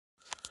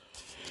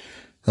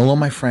Hello,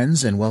 my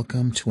friends, and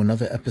welcome to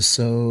another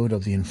episode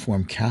of The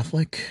Informed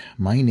Catholic.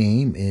 My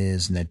name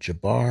is Ned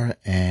Jabbar,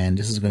 and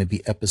this is going to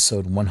be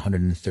episode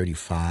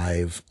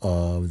 135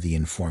 of The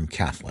Informed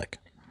Catholic.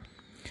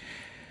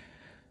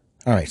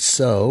 All right,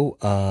 so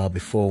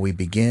before we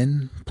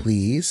begin,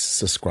 please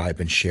subscribe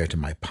and share to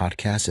my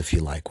podcast if you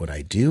like what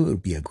I do. It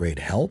would be a great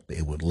help.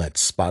 It would let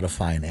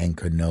Spotify and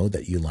Anchor know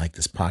that you like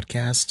this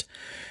podcast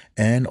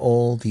and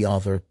all the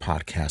other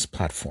podcast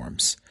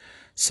platforms.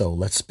 So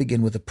let's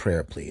begin with a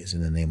prayer, please.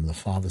 In the name of the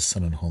Father,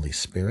 Son, and Holy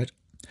Spirit.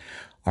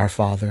 Our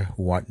Father,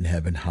 who art in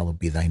heaven, hallowed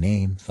be thy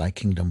name. Thy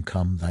kingdom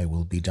come, thy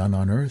will be done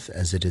on earth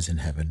as it is in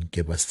heaven.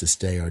 Give us this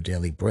day our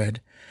daily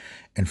bread,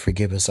 and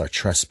forgive us our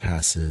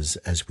trespasses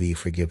as we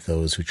forgive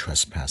those who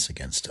trespass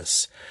against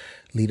us.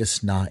 Lead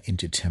us not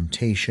into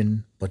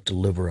temptation, but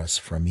deliver us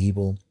from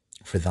evil.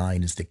 For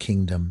thine is the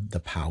kingdom, the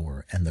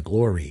power, and the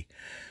glory,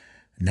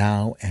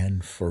 now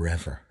and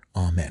forever.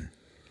 Amen.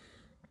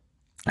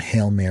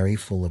 Hail Mary,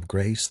 full of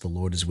grace, the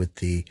Lord is with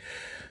thee.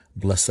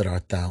 Blessed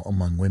art thou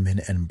among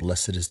women, and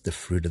blessed is the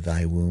fruit of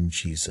thy womb,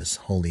 Jesus.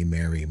 Holy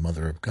Mary,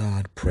 Mother of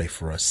God, pray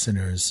for us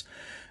sinners,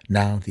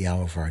 now at the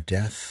hour of our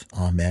death.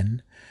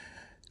 Amen.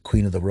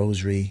 Queen of the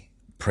Rosary,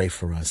 pray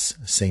for us.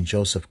 Saint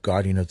Joseph,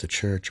 guardian of the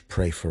Church,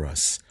 pray for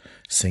us.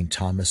 Saint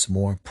Thomas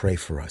More, pray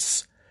for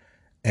us.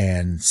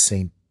 And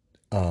Saint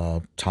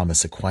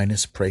Thomas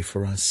Aquinas, pray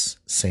for us.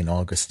 Saint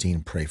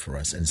Augustine, pray for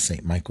us. And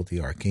Saint Michael the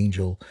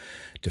Archangel,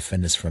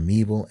 defend us from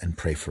evil and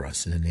pray for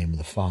us. In the name of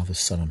the Father,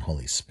 Son, and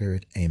Holy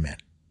Spirit. Amen.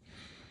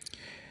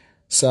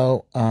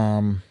 So,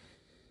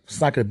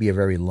 it's not going to be a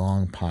very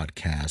long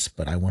podcast,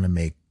 but I want to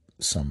make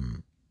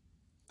some,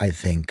 I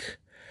think,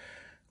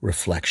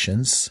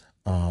 reflections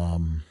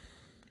on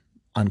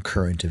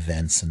current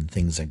events and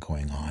things that are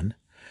going on.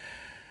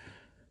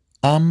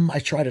 I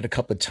tried it a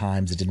couple of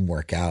times. It didn't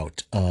work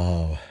out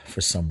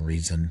for some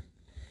reason.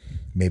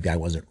 Maybe I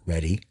wasn't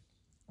ready.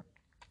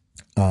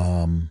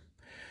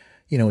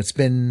 It's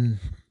been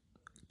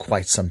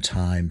quite some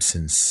time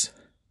since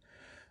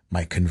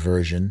my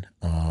conversion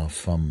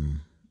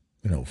from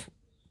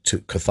to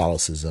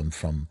Catholicism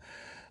from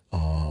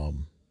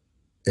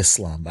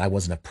Islam. I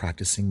wasn't a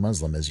practicing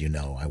Muslim, as you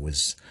know. I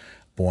was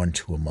born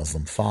to a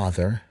Muslim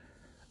father,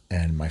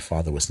 and my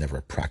father was never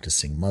a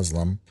practicing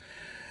Muslim.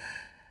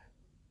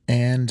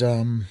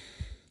 And,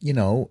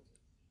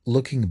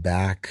 looking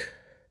back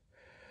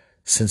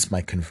since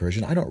my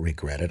conversion, I don't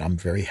regret it. I'm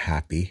very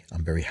happy.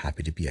 I'm very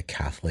happy to be a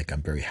Catholic.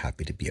 I'm very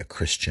happy to be a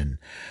Christian.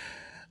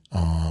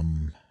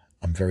 I'm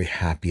very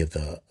happy of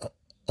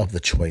the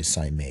choice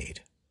I made.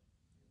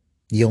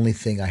 The only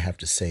thing I have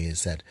to say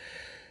is that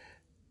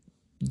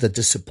the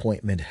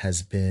disappointment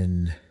has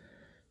been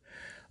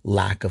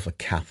lack of a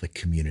Catholic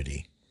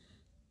community,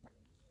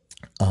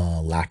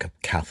 lack of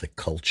Catholic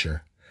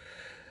culture.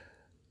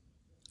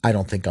 I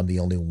don't think I'm the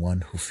only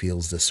one who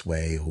feels this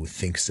way, who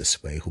thinks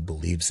this way, who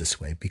believes this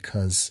way,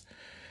 because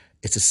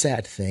it's a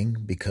sad thing,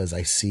 because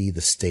I see the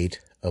state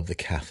of the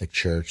Catholic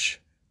Church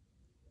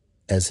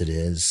as it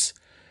is,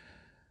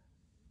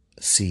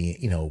 see,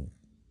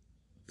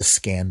 the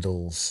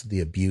scandals, the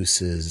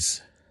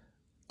abuses,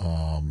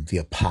 the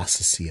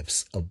apostasy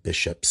of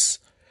bishops.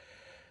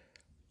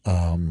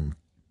 The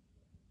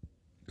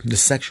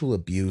sexual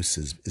abuse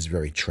is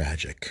very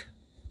tragic.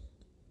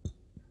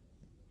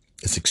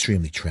 It's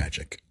extremely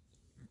tragic.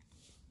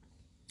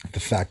 The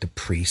fact that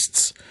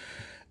priests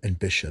and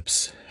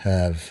bishops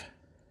have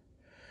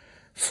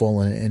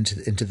fallen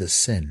into this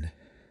sin.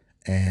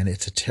 And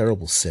it's a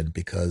terrible sin,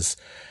 because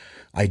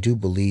I do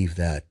believe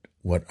that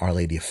what Our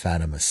Lady of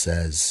Fatima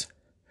says,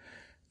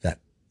 that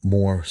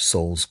more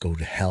souls go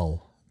to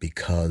hell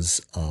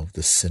because of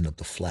the sin of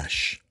the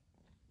flesh.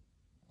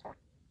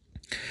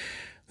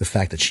 The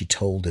fact that she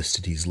told us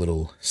to these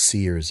little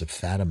seers of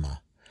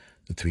Fatima,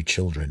 the 3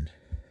 children,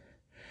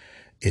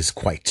 is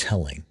quite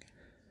telling.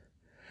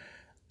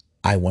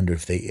 I wonder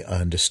if they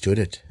understood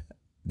it.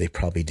 They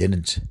probably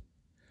didn't.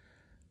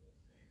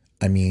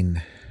 I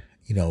mean,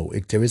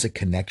 there is a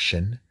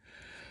connection.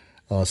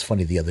 It's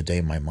funny, the other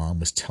day my mom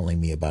was telling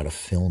me about a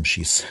film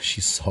she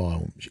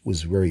saw. It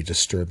was very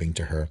disturbing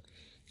to her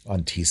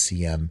on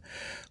TCM,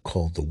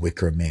 called The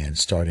Wicker Man,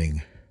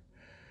 starring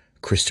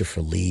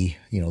Christopher Lee,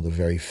 the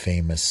very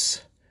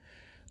famous,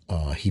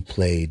 he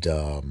played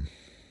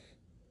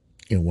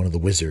one of the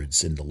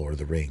wizards in The Lord of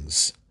the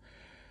Rings.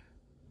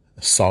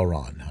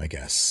 Sauron, I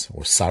guess,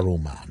 or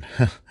Saruman.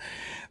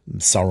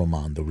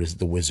 Saruman,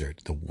 the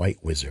wizard, the white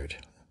wizard,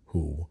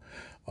 who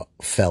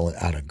fell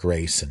out of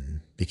grace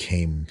and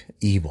became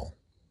evil.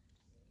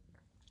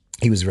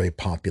 He was very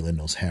popular in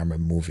those Hammer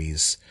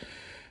movies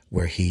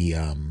where he,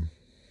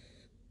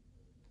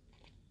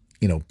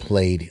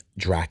 played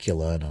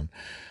Dracula.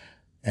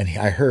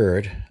 I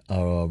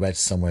read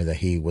somewhere that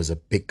he was a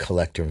big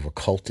collector of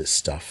occultist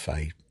stuff.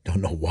 I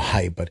don't know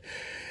why, but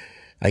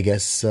I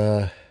guess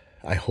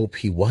I hope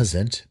he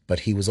wasn't.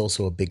 But he was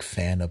also a big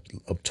fan of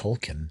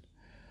Tolkien.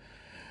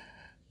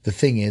 The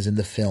thing is, in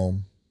the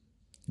film,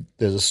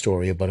 there's a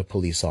story about a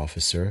police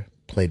officer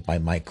played by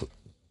Michael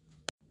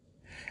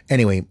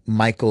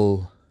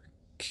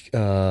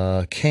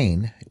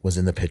Caine was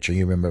in the picture.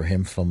 You remember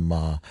him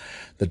from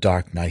The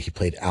Dark Knight. He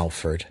played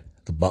Alfred,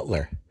 the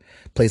butler.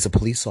 Plays a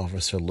police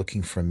officer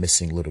looking for a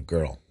missing little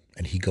girl.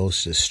 And he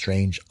goes to this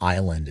strange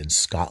island in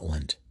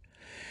Scotland.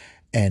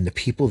 And the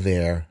people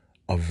there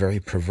are very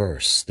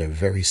perverse. They're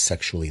very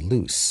sexually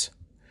loose.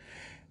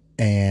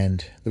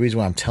 And the reason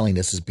why I'm telling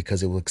this is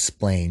because it will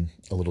explain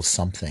a little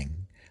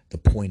something. The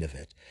point of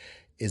it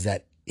is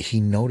that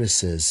he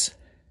notices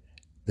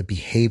the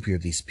behavior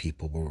of these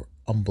people were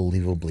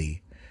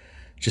unbelievably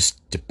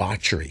just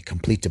debauchery,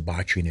 complete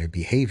debauchery in their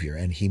behavior.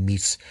 And he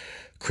meets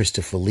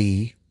Christopher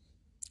Lee,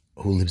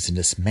 who lives in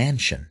this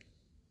mansion.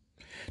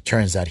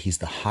 Turns out he's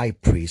the high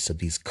priest of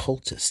these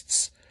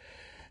cultists.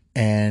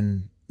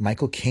 And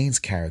Michael Caine's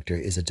character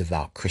is a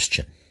devout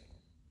Christian.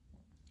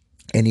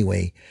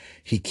 Anyway,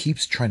 he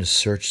keeps trying to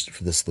search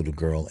for this little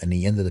girl. And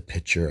the end of the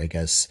picture, I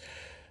guess,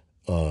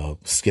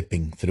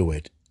 skipping through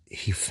it,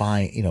 he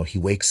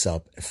wakes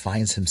up and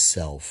finds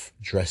himself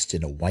dressed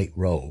in a white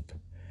robe.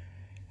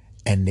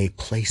 And they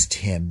placed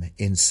him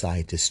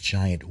inside this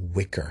giant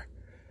wicker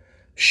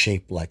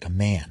shaped like a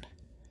man.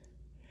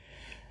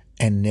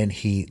 And then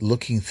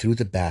looking through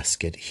the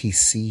basket, he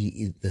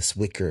sees this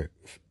wicker,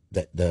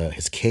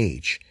 his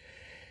cage.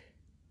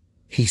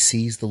 He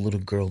sees the little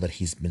girl that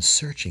he's been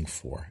searching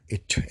for.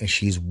 And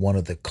she's one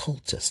of the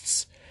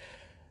cultists.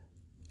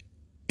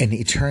 And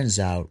it turns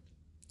out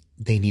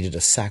they needed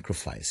a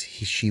sacrifice.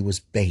 She was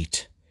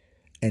bait.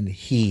 And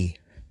he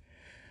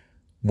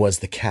was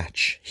the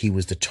catch. He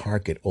was the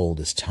target all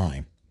this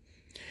time.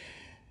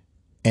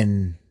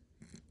 And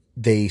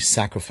they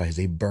sacrifice,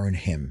 they burn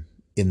him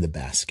in the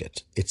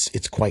basket.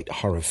 It's quite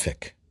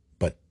horrific.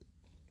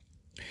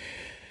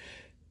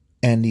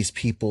 And these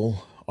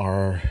people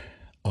are,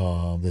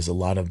 there's a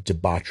lot of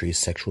debauchery,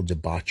 sexual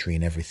debauchery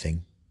and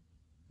everything.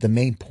 The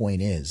main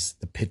point is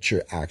the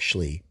picture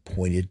actually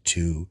pointed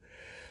to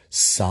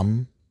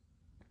some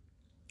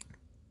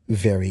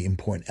very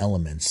important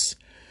elements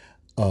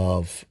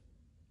of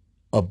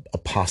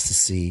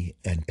apostasy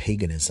and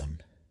paganism.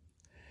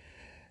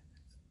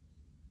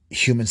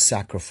 Human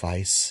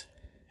sacrifice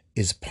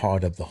is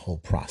part of the whole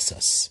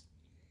process.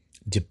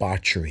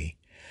 Debauchery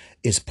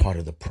is part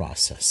of the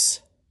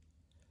process.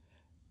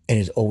 And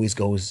it always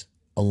goes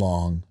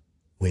along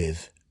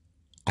with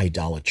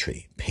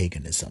idolatry,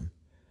 paganism.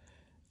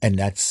 And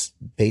that's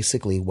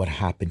basically what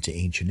happened to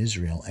ancient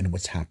Israel and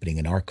what's happening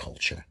in our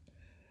culture.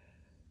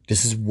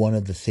 This is one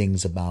of the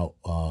things about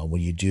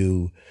when you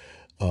do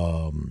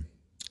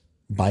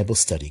Bible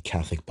study,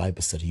 Catholic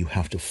Bible study, you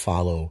have to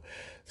follow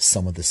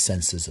some of the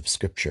senses of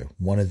Scripture.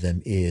 One of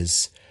them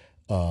is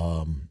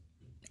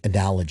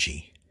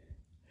analogy.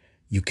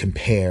 You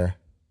compare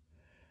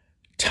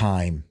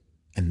time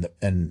and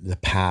the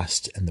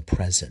past and the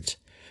present.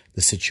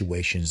 The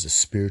situation is the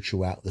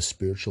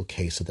spiritual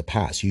case of the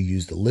past. You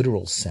use the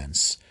literal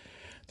sense.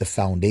 The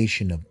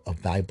foundation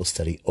of Bible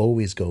study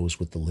always goes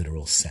with the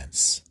literal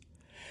sense.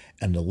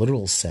 And the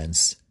literal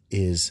sense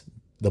is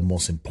the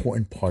most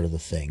important part of the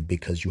thing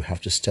because you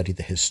have to study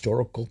the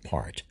historical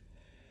part.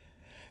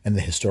 And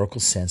the historical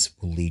sense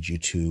will lead you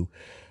to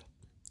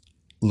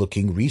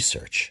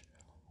research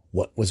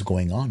what was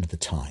going on at the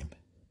time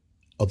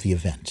of the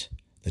event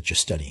that you're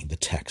studying, the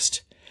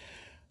text.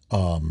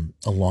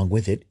 Along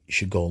with it, you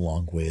should go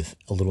along with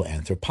a little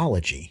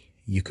anthropology.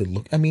 You could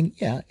look,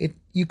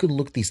 you could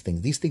look these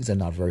things. These things are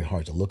not very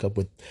hard to look up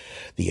with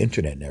the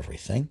internet and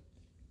everything.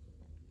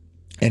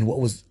 And what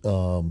was,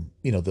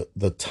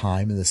 the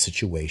time and the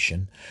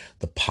situation,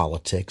 the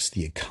politics,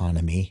 the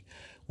economy,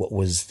 what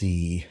was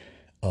the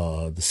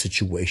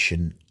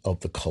situation of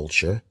the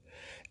culture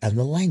and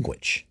the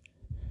language.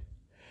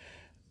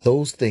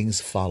 Those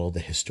things follow the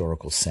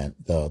historical sense,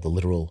 the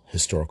literal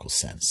historical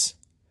sense.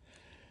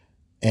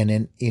 And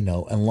then,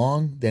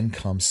 along then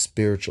comes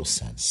spiritual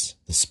sense.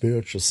 The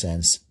spiritual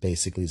sense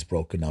basically is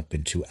broken up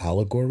into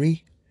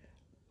allegory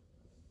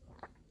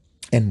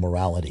and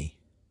morality.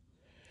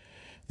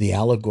 The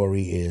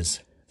allegory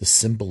is the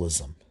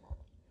symbolism.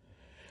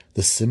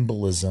 The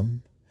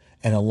symbolism,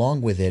 and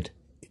along with it,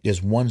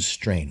 there's one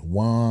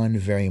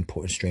very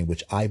important strain,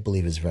 which I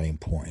believe is very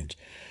important.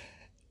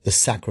 The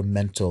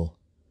sacramental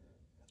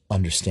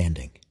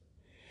understanding.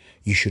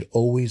 You should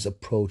always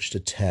approach the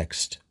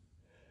text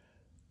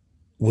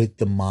with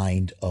the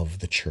mind of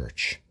the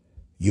church.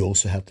 You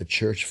also have the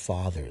church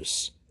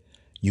fathers.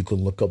 You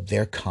can look up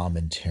their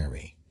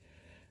commentary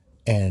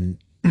and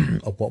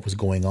of what was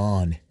going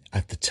on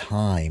at the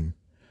time.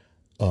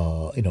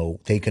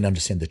 They can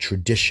understand the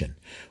tradition.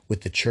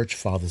 With the church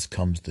fathers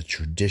comes the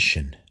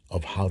tradition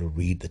of how to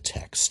read the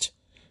text.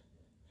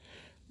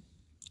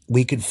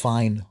 We can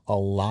find a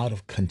lot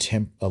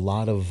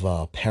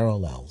of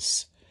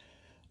parallels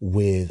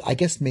with, I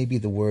guess maybe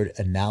the word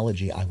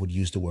analogy, I would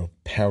use the word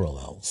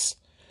parallels,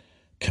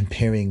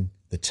 comparing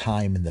the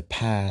time in the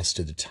past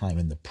to the time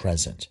in the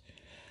present.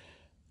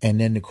 And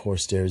then, of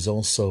course, there's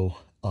also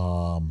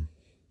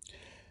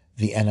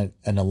the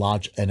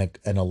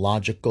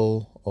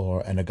analogical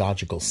or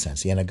anagogical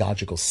sense. The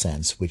anagogical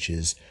sense, which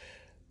is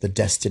the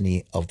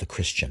destiny of the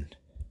Christian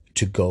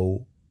to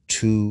go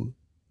to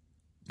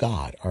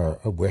God, or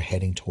we're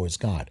heading towards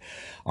God.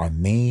 Our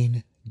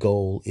main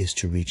goal is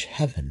to reach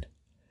heaven.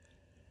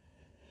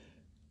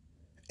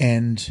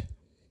 And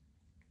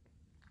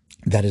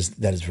that is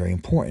very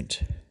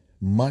important.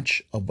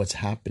 Much of what's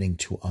happening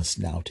to us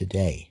now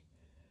today,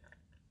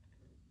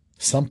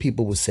 some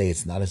people would say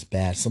it's not as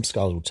bad. Some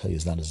scholars will tell you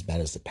it's not as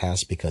bad as the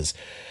past, because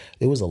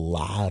there was a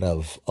lot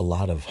of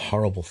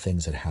horrible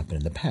things that happened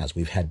in the past.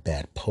 We've had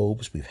bad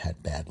popes, we've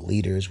had bad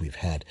leaders, we've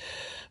had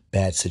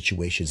bad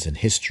situations in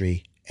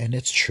history, and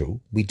it's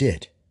true, we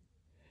did,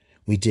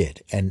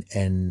 and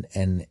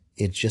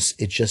it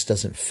just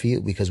doesn't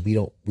feel, because we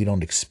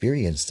don't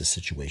experience the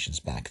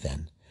situations back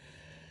then.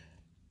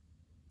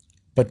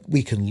 But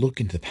we can look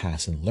into the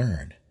past and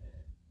learn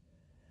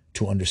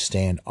to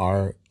understand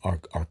our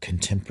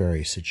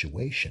contemporary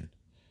situation.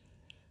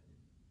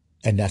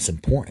 And that's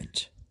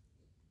important.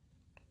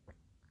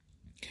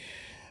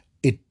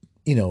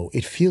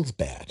 It feels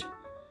bad.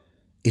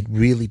 It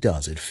really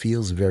does. It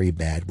feels very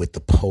bad with the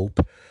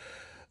Pope,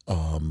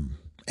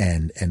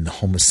 and the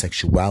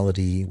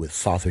homosexuality with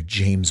Father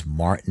James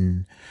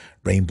Martin,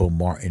 Rainbow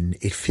Martin.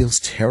 It feels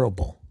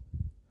terrible.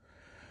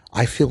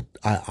 I feel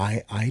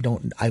I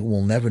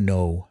will never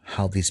know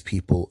how these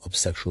people of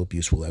sexual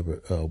abuse will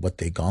ever what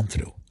they've gone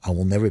through. I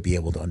will never be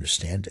able to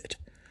understand it.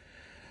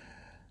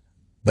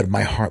 But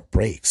my heart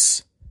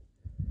breaks.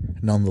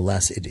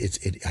 Nonetheless,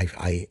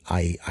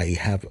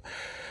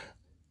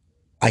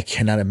 I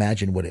cannot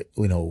imagine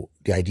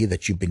the idea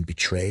that you've been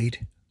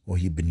betrayed, or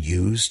you've been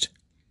used,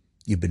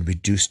 you've been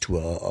reduced to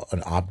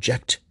an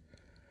object,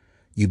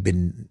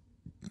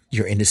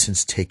 your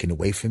innocence taken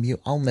away from you.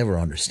 I'll never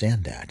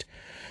understand that.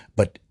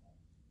 But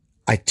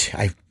I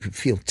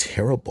feel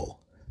terrible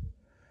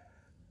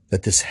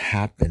that this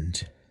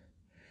happened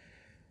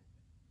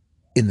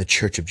in the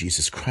Church of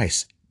Jesus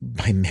Christ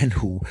by men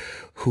who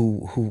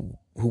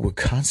were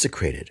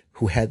consecrated,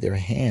 who had their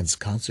hands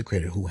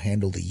consecrated, who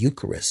handled the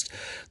Eucharist,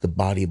 the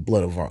body and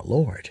blood of our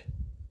Lord.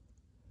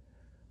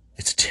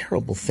 It's a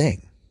terrible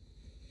thing.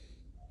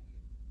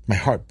 My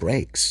heart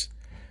breaks.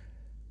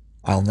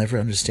 I'll never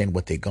understand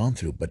what they've gone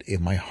through, but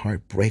my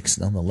heart breaks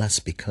nonetheless,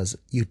 because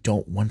you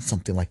don't want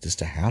something like this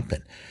to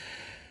happen.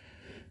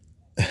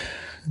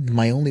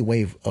 My only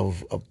way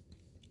of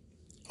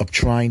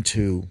trying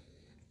to,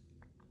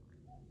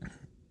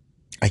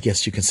 I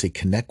guess you can say,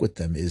 connect with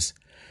them is,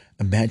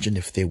 imagine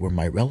if they were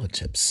my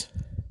relatives.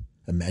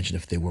 Imagine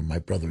if they were my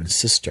brother and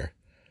sister.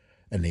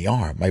 And they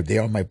are my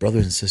brother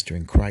and sister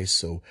in Christ.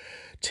 So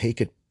take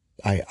it,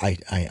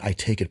 I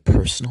take it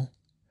personal.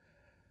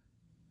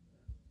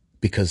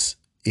 Because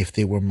if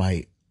they were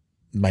my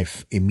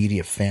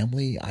immediate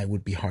family, I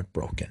would be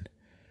heartbroken.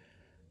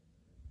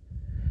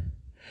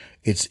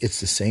 It's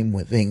the same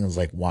with things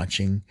like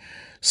watching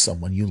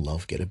someone you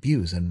love get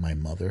abused. And my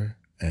mother,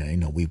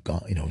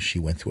 she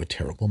went through a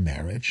terrible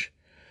marriage.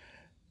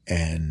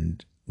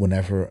 And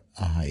whenever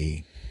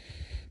I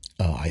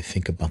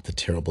think about the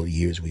terrible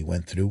years we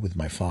went through with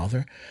my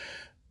father,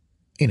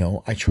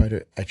 I try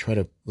to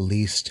at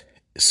least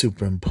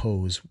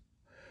superimpose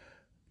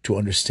to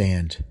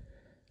understand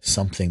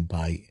something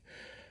by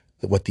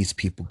what these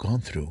people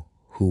gone through,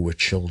 who were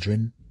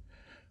children,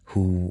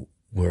 who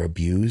were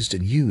abused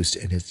and used.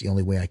 And it's the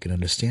only way I can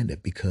understand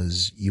it,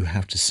 because you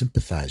have to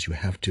sympathize. You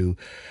have to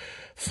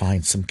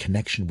find some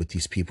connection with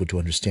these people to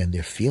understand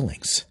their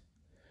feelings.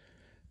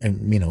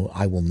 And,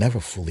 I will never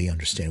fully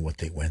understand what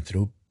they went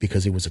through,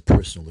 because it was a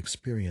personal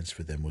experience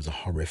for them. It was a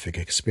horrific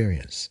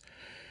experience.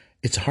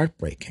 It's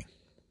heartbreaking.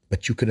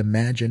 But you could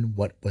imagine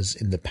what was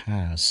in the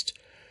past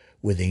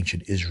with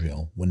ancient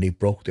Israel, when they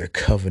broke their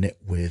covenant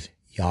with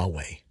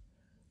Yahweh,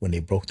 when they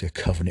broke their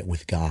covenant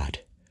with God.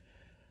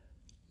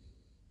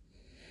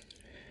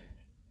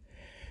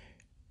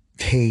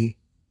 They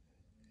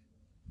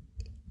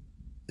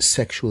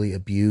sexually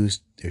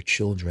abused their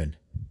children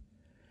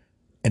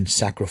and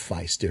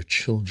sacrificed their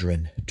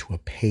children to a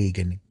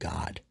pagan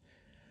god.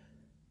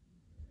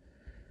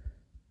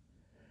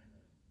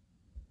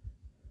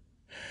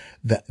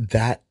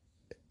 That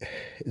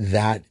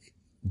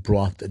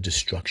brought the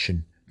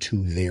destruction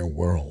to their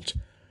world,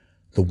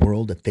 the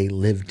world that they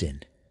lived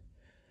in.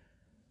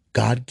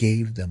 God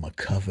gave them a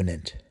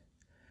covenant.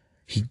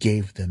 He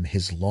gave them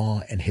his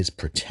law and his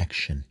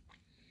protection.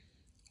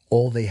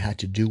 All they had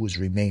to do was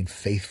remain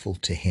faithful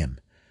to him,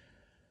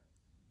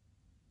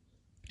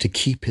 to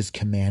keep his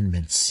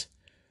commandments,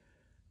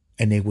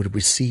 and they would have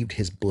received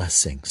his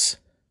blessings.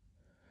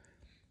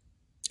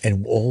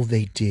 And all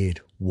they did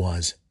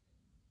was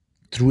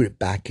threw it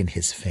back in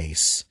his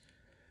face,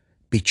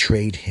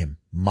 betrayed him,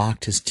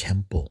 mocked his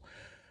temple,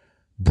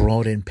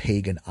 brought in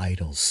pagan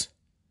idols,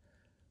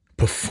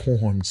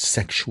 performed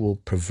sexual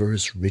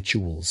perverse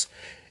rituals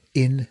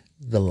in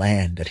the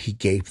land that he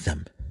gave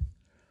them,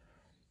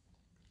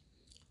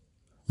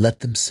 let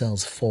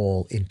themselves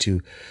fall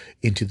into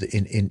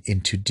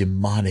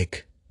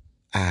demonic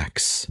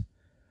acts,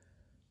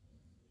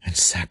 and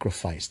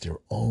sacrifice their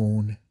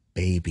own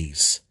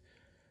babies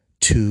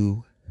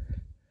to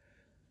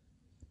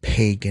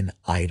pagan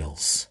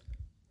idols.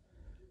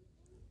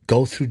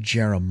 Go through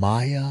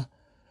Jeremiah,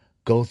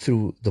 go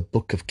through the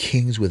book of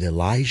Kings with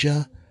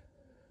Elijah,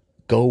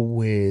 go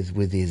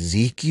with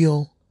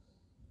Ezekiel,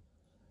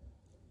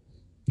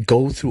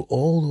 go through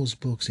all those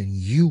books and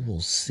you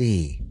will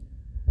see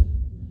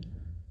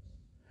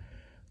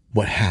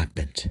what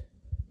happened.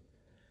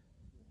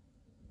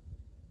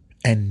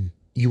 And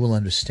you will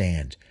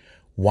understand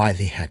why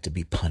they had to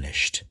be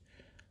punished.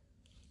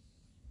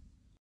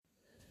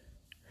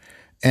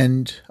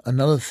 And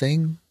another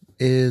thing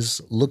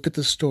is, look at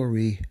the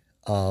story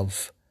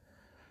of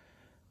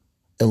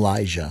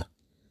Elijah,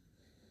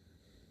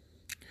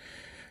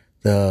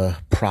 the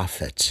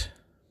prophet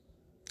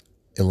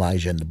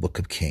Elijah in the book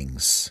of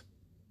Kings.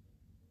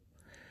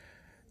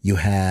 You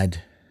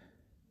had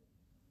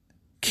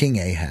King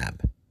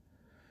Ahab,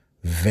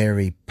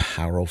 very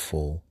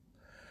powerful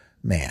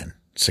man,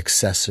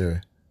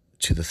 successor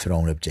to the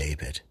throne of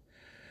David,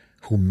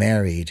 who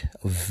married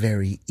a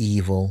very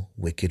evil,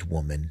 wicked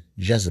woman,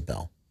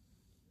 Jezebel.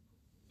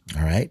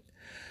 All right?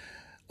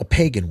 A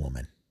pagan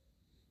woman.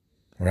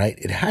 All right?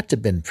 It had to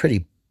have been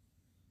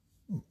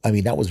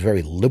that was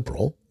very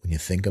liberal when you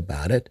think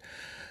about it.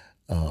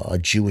 A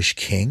Jewish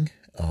king,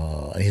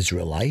 an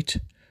Israelite,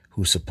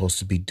 who's supposed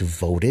to be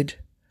devoted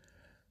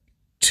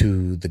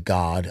to the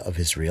God of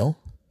Israel,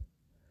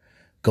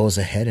 goes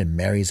ahead and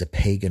marries a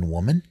pagan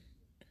woman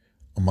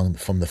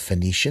from the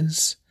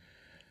Phoenicians,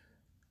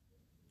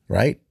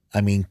 right?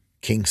 I mean,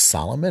 King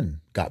Solomon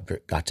got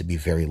to be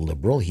very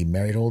liberal. He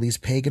married all these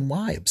pagan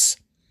wives,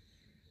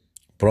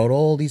 brought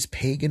all these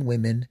pagan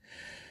women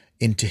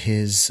into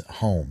his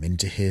home,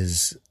 into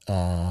his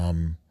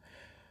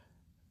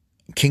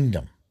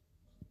kingdom,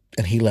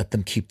 and he let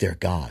them keep their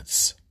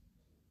gods.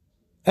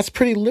 That's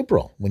pretty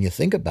liberal when you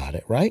think about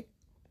it, right?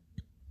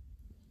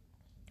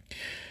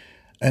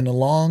 And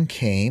along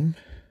came,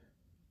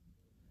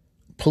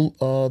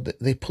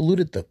 they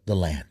polluted the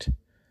land.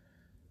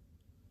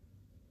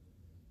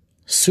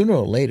 Sooner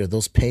or later,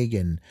 those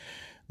pagan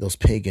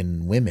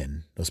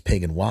women, those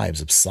pagan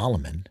wives of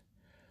Solomon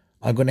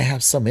are going to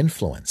have some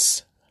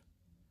influence.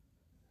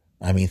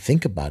 I mean,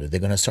 think about it. They're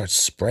going to start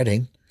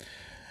spreading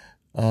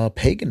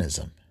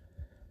paganism.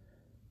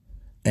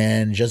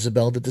 And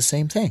Jezebel did the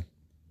same thing.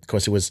 Of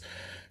course, it was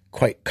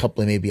quite a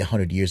couple of maybe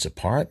 100 years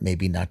apart,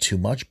 maybe not too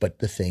much. But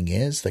the thing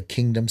is, the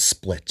kingdom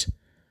split.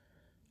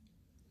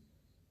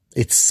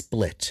 It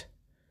split.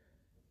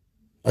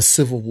 A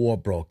civil war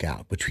broke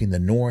out between the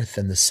North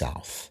and the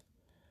South.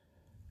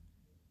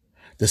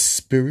 The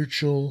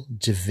spiritual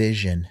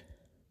division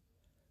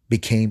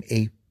became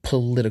a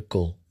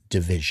political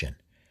division.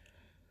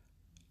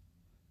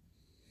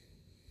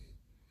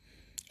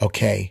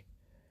 Okay.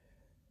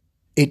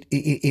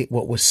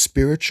 What was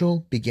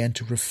spiritual began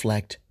to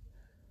reflect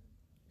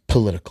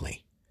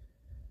politically.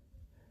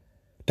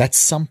 That's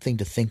something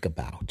to think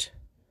about.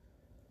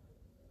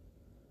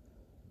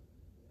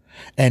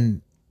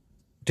 And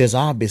there's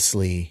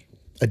obviously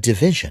a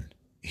division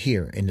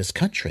here in this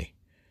country.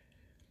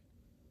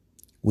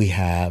 We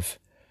have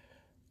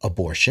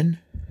abortion,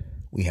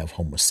 we have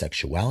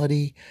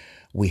homosexuality,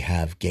 we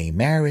have gay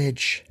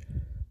marriage,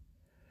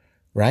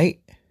 right?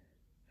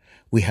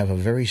 We have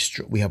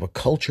a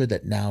culture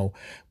that now,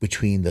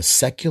 between the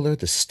secular,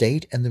 the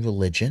state, and the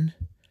religion,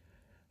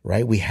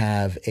 right? We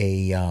have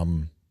a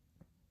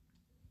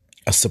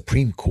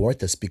Supreme Court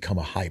that's become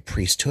a high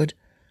priesthood.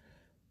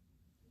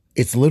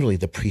 It's literally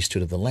the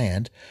priesthood of the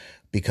land,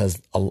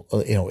 because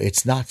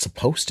it's not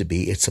supposed to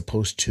be. It's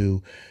supposed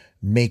to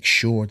make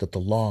sure that the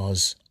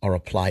laws are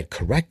applied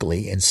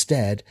correctly.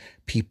 Instead,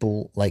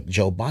 people like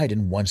Joe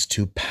Biden wants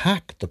to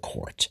pack the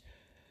court.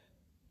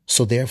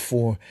 So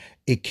therefore,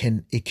 it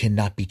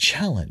cannot be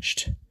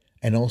challenged,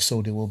 and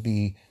also there will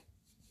be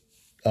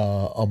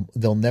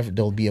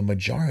there'll be a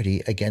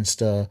majority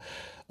against a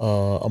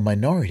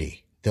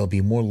minority. There'll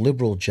be more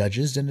liberal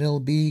judges than there'll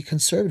be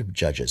conservative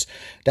judges.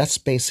 That's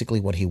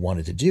basically what he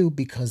wanted to do,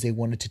 because they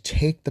wanted to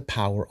take the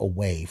power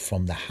away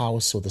from the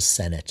House or the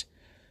Senate.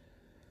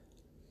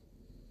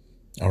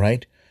 All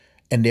right,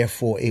 and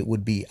therefore it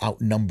would be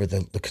outnumber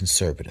the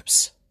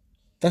conservatives.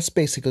 That's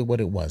basically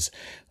what it was.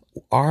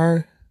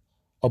 Our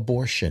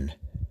abortion,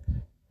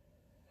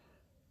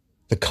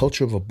 the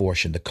culture of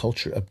abortion, the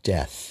culture of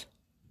death,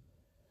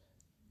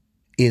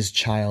 is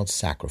child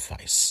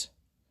sacrifice.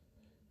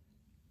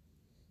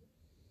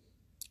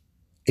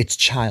 It's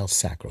child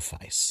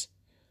sacrifice.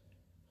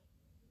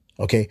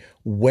 Okay,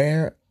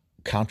 where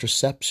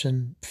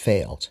contraception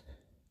failed,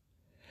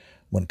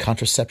 when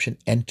contraception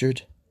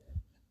entered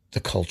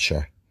the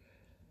culture,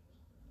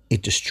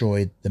 it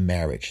destroyed the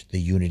marriage, the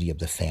unity of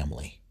the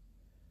family,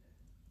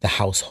 the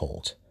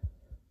household.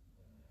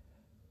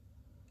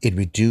 It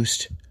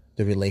reduced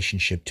the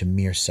relationship to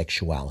mere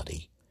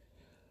sexuality.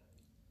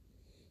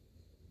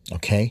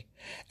 Okay?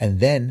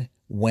 And then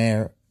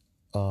where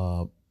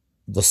the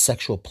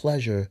sexual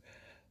pleasure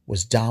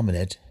was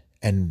dominant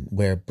and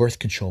where birth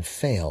control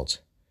failed,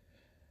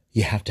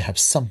 you have to have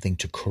something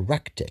to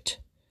correct it.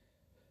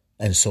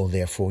 And so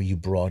therefore you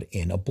brought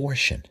in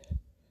abortion.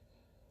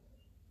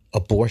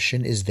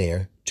 Abortion is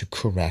there to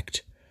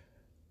correct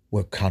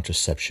where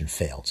contraception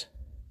failed.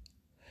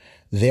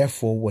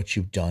 Therefore, what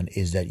you've done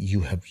is that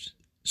you have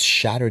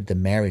shattered the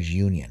marriage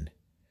union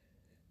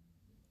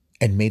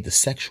and made the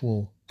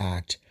sexual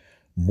act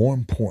more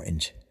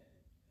important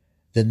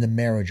than the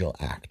marital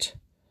act,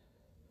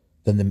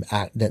 than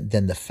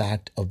the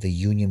fact of the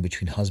union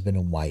between husband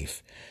and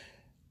wife,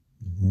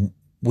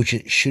 which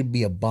it should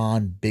be a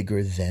bond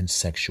bigger than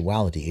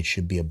sexuality. It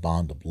should be a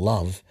bond of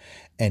love,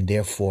 and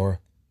therefore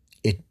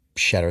it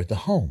shattered the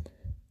home.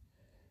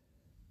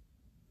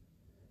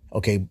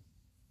 Okay,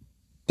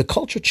 the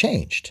culture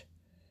changed.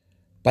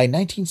 By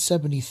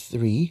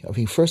 1973,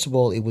 first of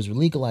all, it was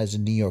legalized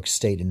in New York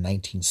State in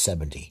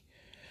 1970.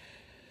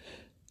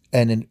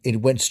 And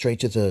it went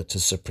straight to the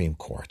Supreme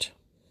Court.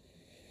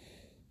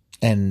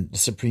 And the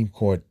Supreme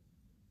Court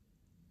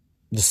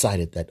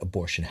decided that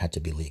abortion had to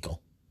be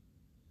legal.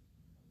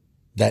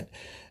 That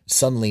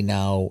suddenly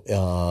now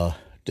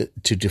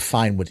to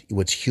define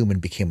what's human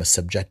became a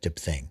subjective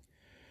thing.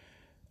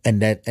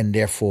 And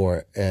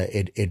therefore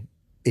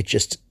it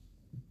just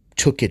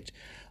took it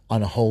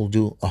on a whole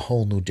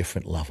new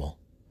different level.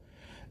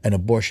 And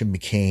abortion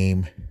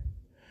became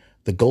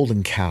the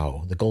golden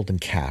cow, the golden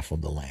calf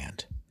of the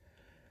land.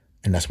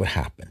 And that's what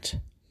happened.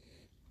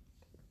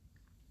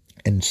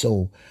 And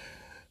so,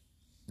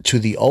 to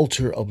the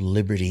altar of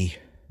liberty,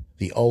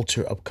 the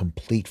altar of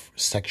complete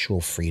sexual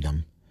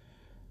freedom,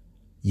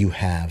 you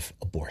have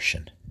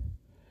abortion.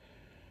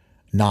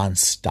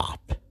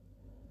 Non-stop.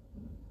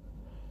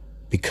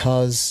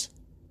 Because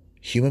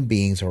human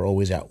beings are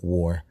always at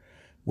war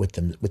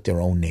with their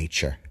own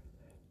nature.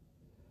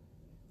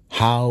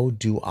 How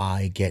do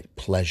I get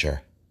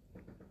pleasure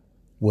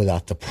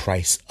without the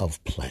price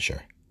of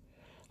pleasure?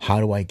 How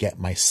do I get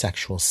my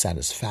sexual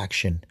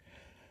satisfaction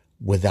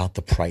without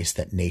the price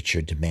that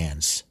nature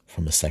demands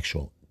from the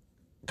sexual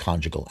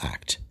conjugal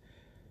act?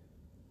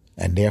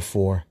 And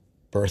therefore,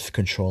 birth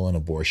control and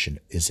abortion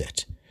is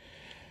it.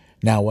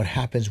 Now, what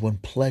happens when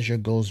pleasure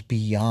goes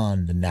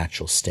beyond the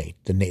natural state,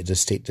 the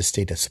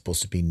state that's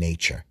supposed to be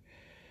nature?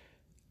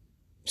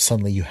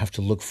 Suddenly you have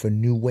to look for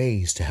new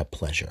ways to have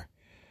pleasure.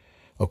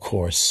 Of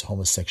course,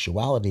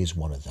 homosexuality is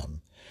one of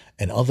them.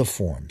 And other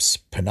forms,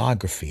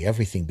 pornography,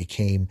 everything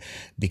became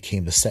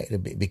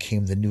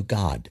the new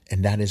god.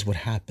 And that is what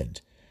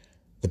happened.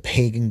 The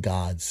pagan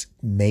gods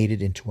made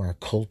it into our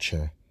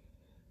culture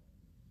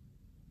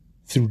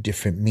through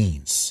different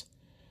means.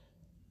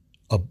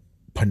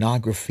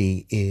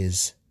 Pornography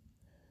is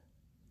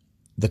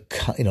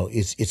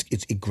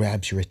it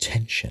grabs your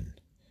attention.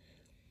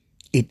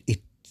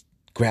 It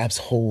grabs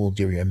hold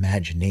of your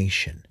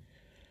imagination.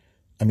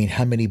 I mean,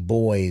 how many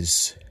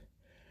boys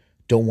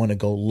don't want to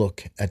go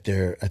look at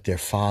their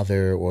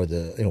father or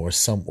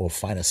or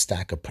find a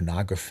stack of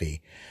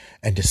pornography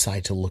and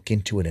decide to look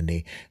into it, and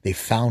they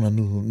found a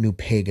new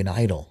pagan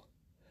idol?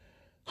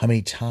 How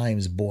many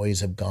times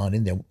boys have gone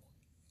in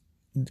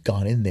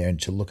there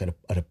and to look at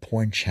a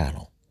porn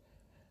channel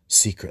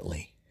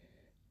secretly,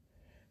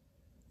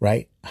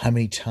 right? How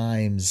many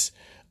times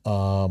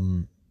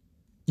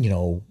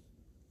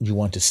you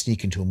want to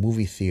sneak into a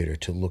movie theater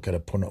to look at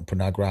a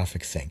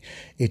pornographic thing?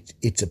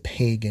 It's a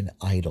pagan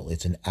idol.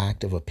 It's an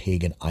act of a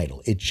pagan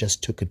idol. It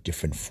just took a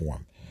different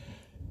form,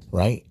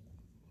 right?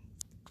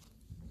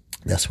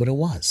 That's what it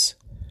was.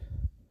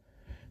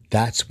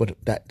 That's what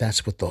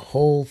the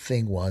whole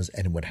thing was.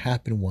 And what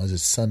happened was it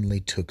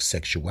suddenly took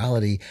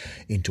sexuality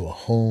into a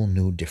whole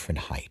new different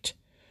height.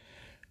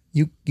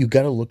 You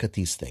got to look at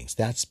these things.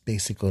 That's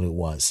basically what it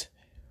was.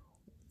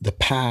 The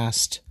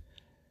past,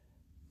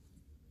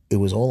 it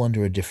was all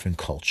under a different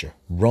culture.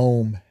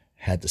 Rome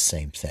had the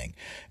same thing.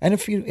 And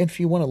if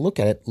you want to look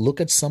at it, look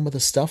at some of the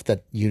stuff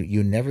that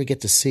you never get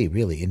to see,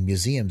 really. In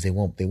museums, they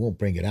won't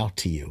bring it out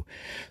to you.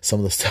 Some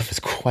of the stuff is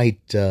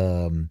quite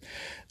that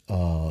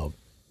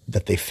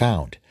they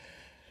found.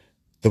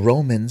 The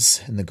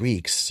Romans and the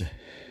Greeks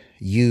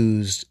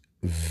used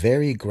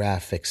very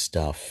graphic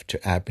stuff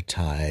to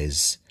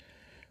advertise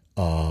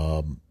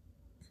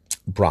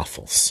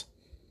brothels,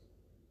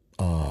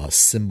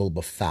 symbol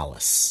of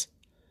phallus,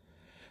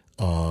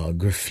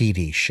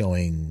 graffiti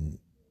showing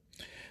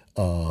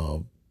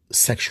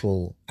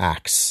sexual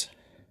acts.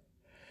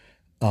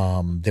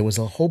 There was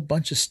a whole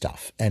bunch of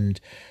stuff.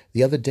 And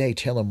the other day,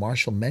 Taylor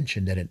Marshall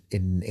mentioned that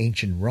in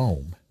ancient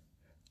Rome,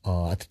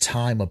 at the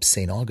time of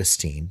St.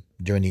 Augustine,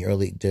 during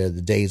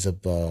the days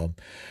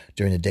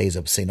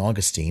of St.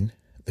 Augustine,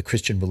 the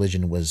Christian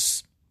religion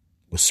was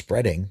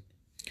spreading.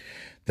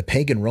 The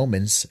pagan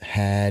Romans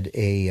had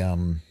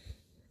a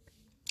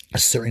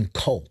certain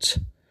cult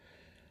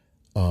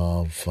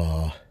of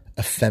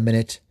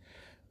effeminate,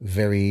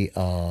 very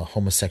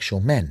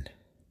homosexual men,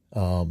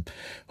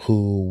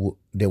 who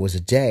there was a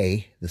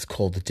day that's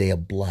called the Day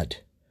of Blood,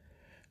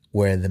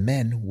 where the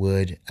men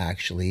would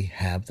actually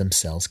have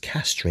themselves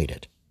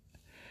castrated.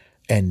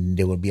 And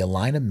there would be a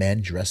line of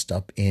men dressed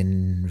up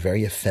in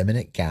very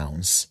effeminate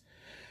gowns,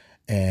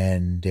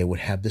 and they would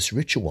have this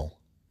ritual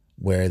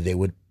where they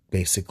would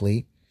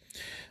basically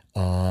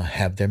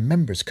have their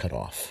members cut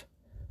off.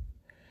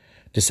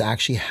 This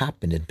actually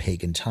happened in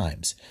pagan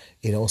times.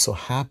 It also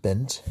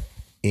happened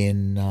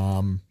in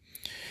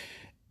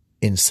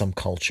in some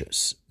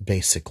cultures.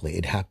 Basically,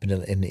 it happened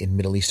in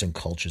Middle Eastern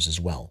cultures as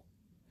well.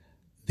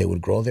 They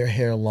would grow their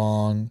hair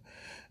long.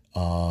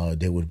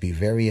 They would be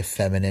very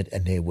effeminate,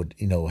 and they would,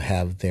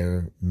 have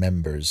their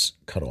members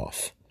cut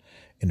off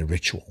in a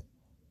ritual.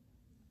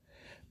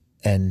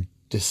 And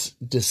this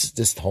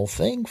whole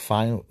thing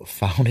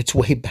found its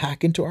way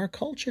back into our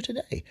culture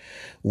today.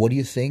 What do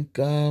you think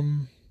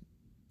sexual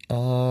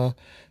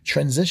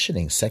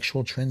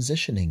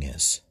transitioning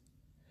is?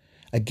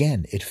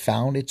 Again, it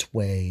found its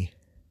way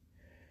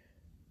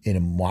in a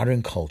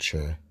modern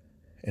culture,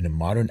 in a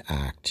modern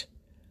act,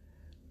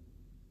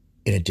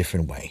 in a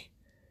different way.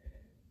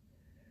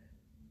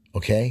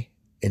 Okay?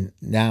 And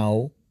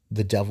now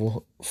the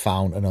devil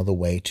found another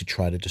way to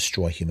try to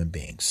destroy human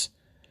beings.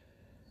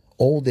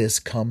 All this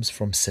comes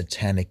from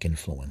satanic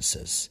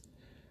influences.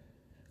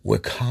 We're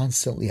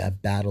constantly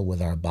at battle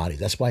with our bodies.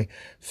 That's why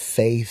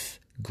faith,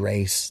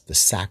 grace, the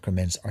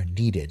sacraments are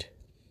needed.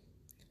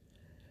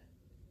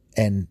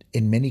 And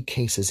in many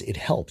cases, it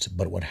helped.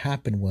 But what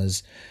happened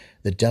was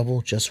the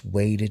devil just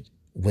waited,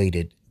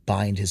 bided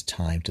his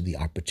time till the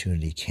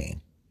opportunity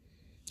came.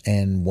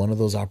 And one of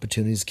those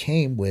opportunities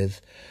came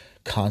with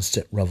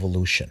constant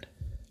revolution.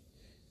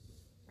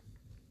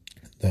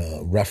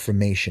 The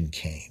Reformation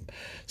came,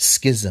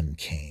 schism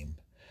came,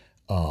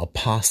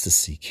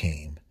 apostasy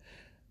came,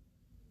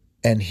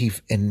 and he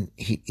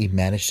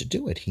managed to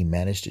do it. He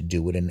managed to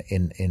do it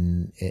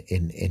in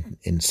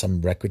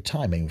some record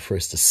time. I mean,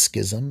 first the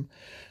schism,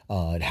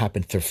 it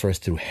happened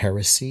first through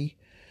heresy,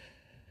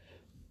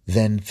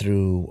 then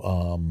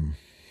through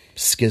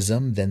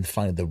schism, then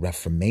finally the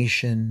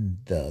Reformation,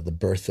 the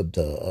birth of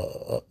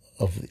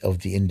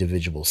the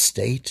individual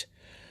state.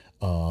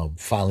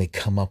 Finally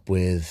come up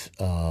with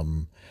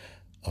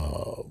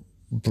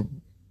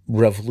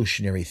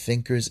revolutionary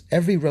thinkers.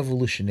 Every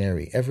revolution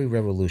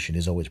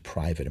is always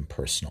private and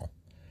personal.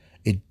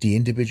 The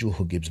individual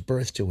who gives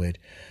birth to it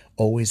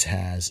always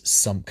has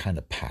some kind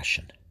of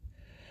passion.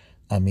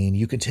 I mean,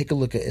 you can take a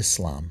look at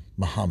Islam,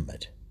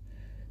 Muhammad.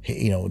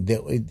 The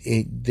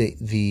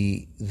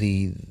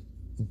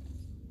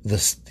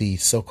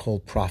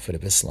so-called prophet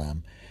of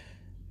Islam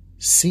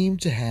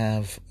seemed to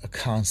have a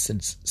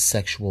constant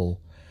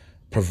sexual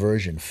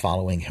perversion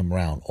following him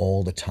around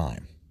all the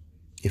time.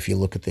 If you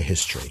look at the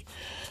history,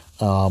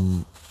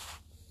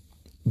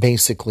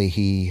 basically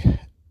he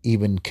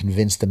even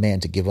convinced the man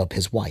to give up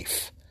his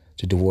wife,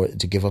 to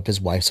give up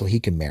his wife so he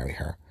can marry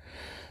her.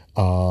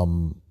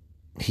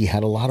 He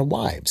had a lot of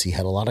wives. He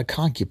had a lot of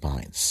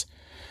concubines.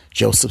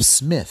 Joseph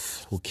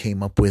Smith, who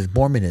came up with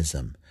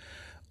Mormonism,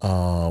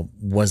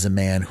 was a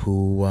man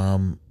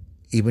who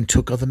even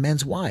took other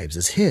men's wives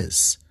as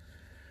his.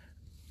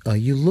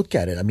 You look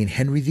at it. I mean,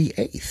 Henry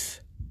VIII.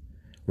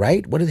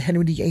 Right? What did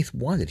Henry VIII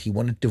want? He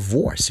wanted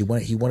divorce. He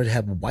wanted to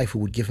have a wife who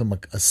would give him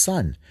a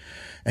son.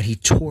 And he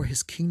tore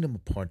his kingdom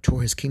apart,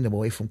 tore his kingdom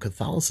away from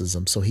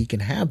Catholicism so he can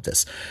have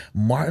this.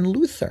 Martin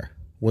Luther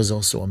was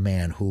also a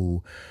man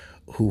who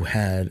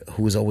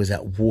was always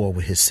at war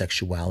with his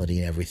sexuality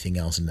and everything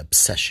else, and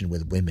obsession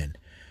with women.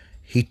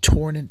 He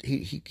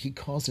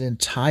caused an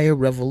entire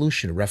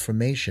revolution, a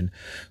reformation,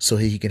 so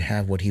he can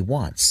have what he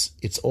wants.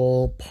 It's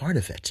all part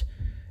of it.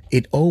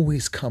 It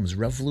always comes.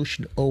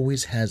 Revolution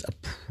always has a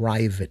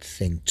private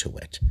thing to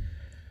it.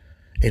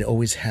 It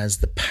always has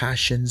the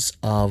passions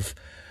of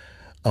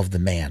the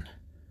man,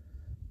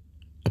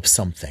 of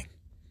something.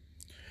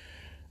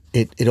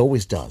 It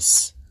always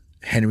does.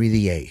 Henry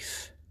VIII,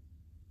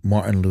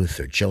 Martin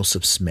Luther,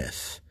 Joseph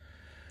Smith.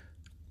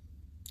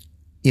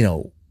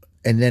 And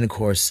then, of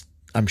course,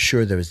 I'm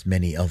sure there's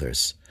many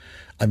others.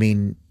 I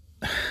mean,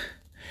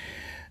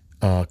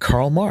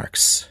 Karl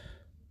Marx.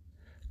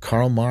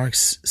 Karl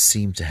Marx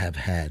seemed to have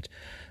had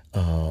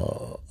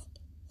a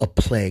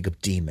plague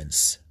of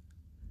demons,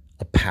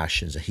 of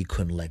passions that he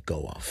couldn't let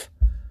go of.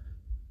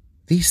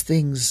 These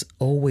things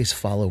always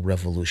follow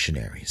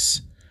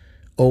revolutionaries,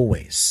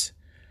 always.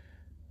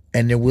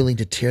 And they're willing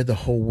to tear the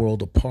whole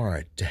world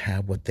apart to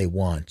have what they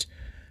want.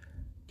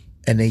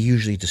 And they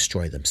usually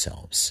destroy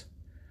themselves.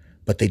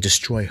 But they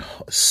destroy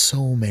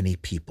so many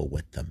people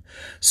with them.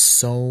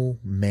 So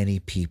many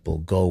people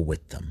go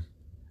with them.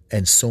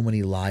 And so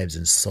many lives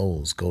and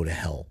souls go to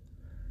hell.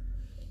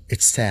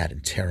 It's sad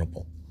and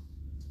terrible.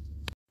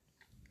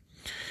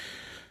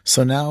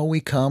 So now we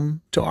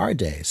come to our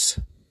days.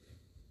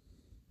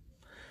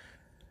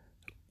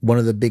 One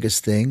of the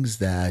biggest things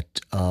that's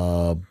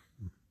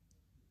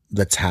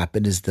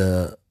happened is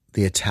the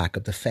attack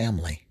of the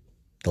family,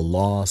 the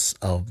loss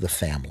of the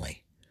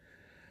family.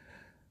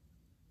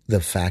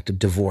 The fact of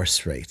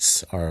divorce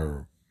rates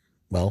are,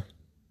 well,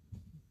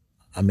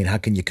 I mean, how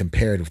can you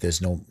compare it if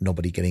there's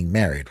nobody getting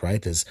married,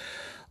 right? There's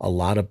a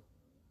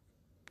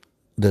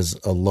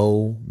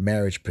low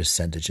marriage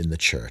percentage in the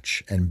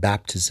church, and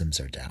baptisms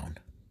are down.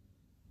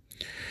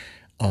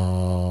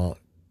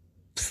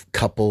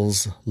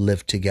 Couples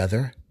live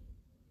together,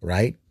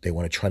 right? They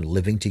want to try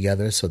living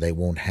together so they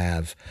won't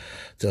have,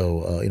 they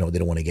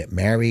don't want to get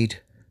married.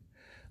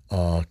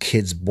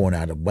 Kids born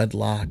out of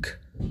wedlock.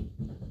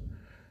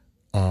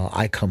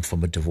 I come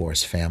from a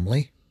divorced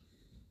family.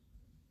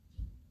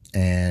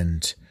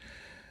 And,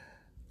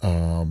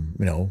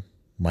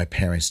 my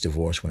parents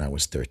divorced when I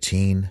was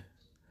 13.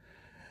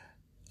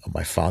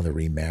 My father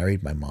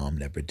remarried. My mom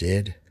never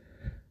did.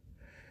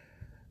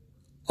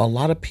 A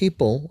lot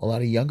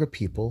of younger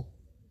people,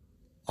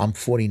 I'm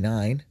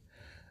 49,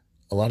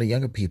 a lot of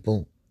younger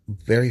people,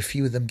 very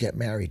few of them get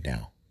married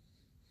now.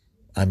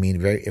 I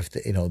mean, if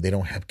they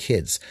don't have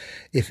kids.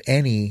 If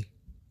any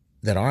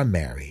that are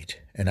married,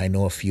 and I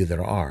know a few that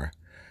are,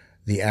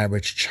 the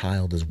average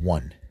child is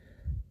one.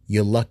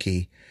 You're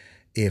lucky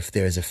if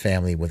there's a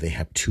family where they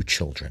have 2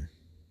 children.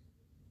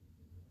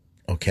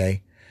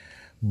 Okay?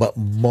 But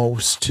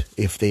most,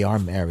 if they are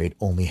married,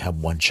 only have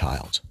 1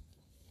 child.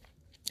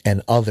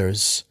 And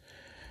others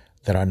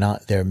that are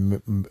not, their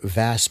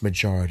vast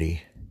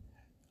majority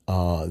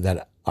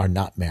that are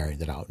not married,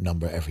 that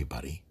outnumber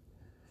everybody.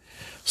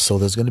 So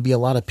there's going to be a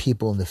lot of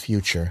people in the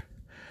future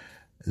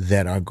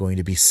that are going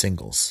to be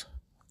singles,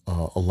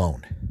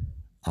 alone.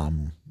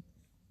 I'm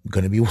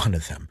going to be one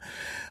of them.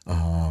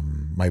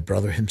 My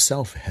brother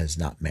himself has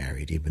not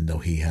married, even though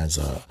he has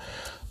a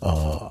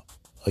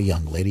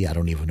young lady. I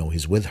don't even know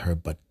he's with her,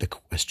 but the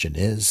question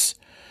is,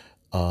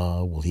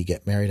 will he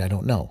get married? I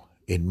don't know.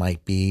 It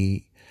might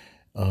be,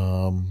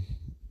 I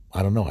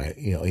don't know.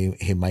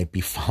 He might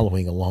be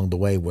following along the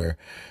way where,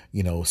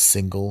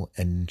 single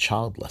and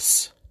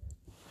childless.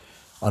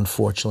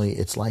 Unfortunately,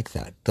 it's like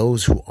that.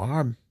 Those who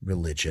are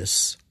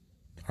religious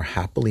are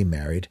happily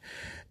married,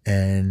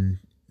 and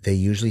they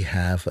usually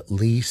have at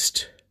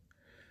least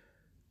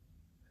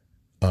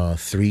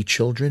 3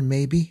 children,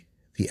 maybe.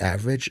 The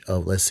average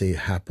of, let's say,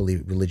 happily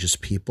religious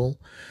people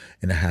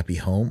in a happy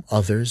home.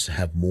 Others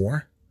have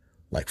more,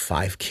 like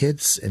 5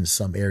 kids. In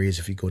some areas,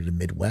 if you go to the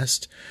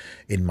Midwest,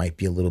 it might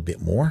be a little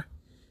bit more.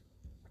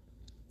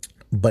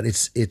 But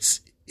it's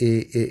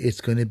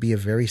going to be a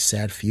very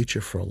sad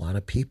future for a lot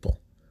of people.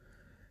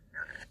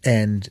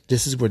 And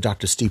this is where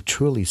Dr. Steve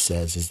Turley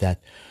says is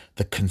that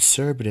the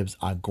conservatives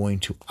are going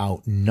to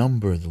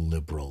outnumber the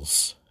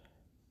liberals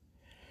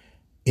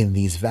in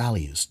these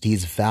values.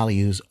 These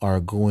values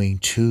are going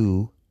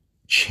to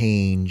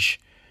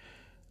change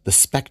the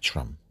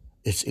spectrum.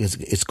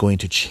 It's going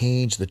to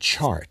change the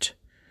chart,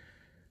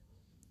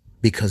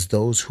 because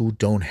those who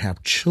don't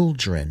have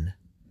children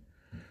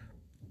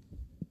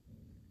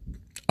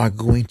are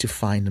going to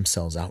find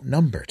themselves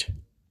outnumbered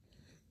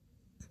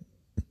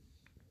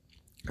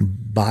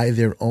by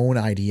their own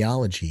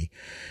ideology.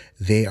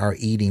 They are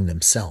eating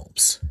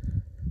themselves.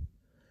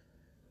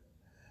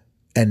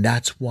 And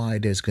that's why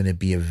there's going to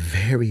be a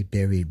very,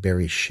 very,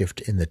 very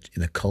shift in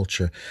the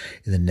culture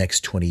in the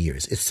next 20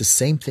 years. It's the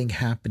same thing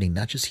happening,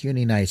 not just here in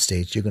the United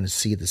States. You're going to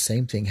see the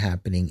same thing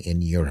happening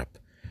in Europe.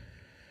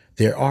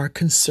 There are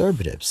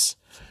conservatives.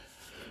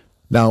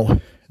 Now,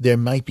 there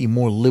might be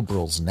more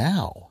liberals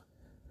now,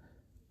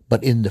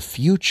 but in the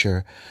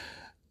future,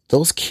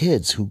 those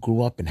kids who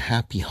grew up in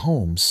happy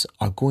homes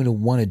are going to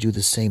want to do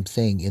the same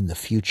thing in the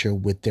future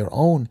with their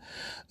own,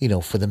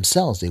 for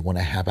themselves. They want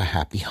to have a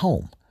happy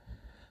home.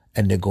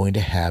 And they're going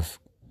to have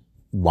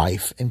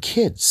wife and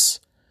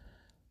kids.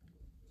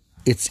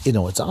 It's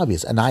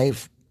obvious. And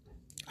I've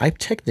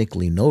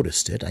technically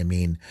noticed it. I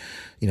mean,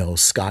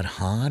 Scott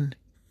Hahn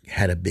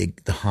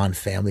the Hahn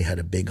family had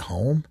a big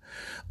home.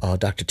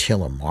 Dr.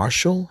 Taylor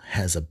Marshall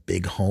has a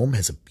big home,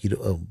 has a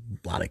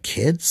lot of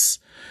kids.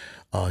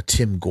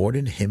 Tim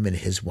Gordon, him and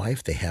his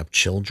wife, they have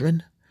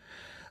children.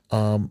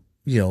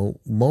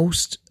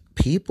 Most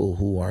people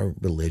who are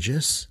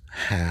religious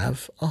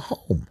have a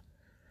home.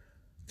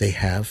 They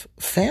have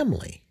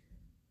family.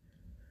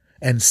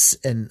 And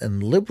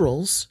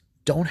liberals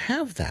don't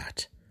have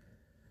that.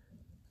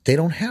 They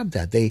don't have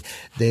that.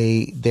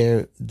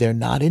 They're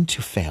not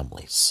into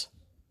families.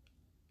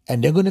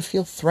 And they're going to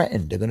feel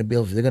threatened. They're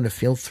going to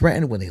feel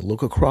threatened when they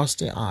look across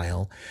the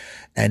aisle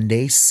and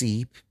they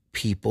see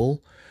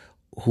people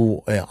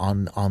who are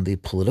on the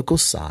political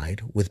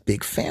side with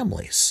big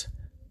families.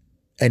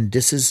 And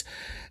this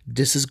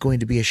is going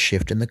to be a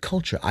shift in the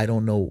culture. I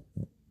don't know,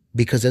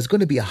 because there's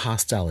going to be a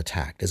hostile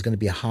attack. There's going to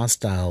be a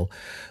hostile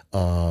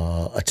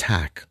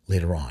attack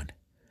later on.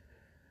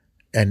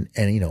 And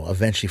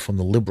eventually from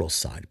the liberal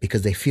side,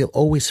 because they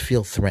always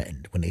feel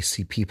threatened when they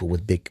see people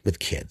with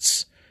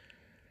kids.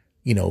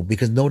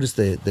 Because notice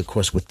the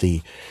course with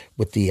the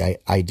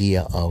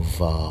idea of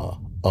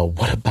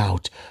what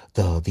about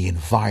the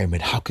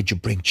environment? How could you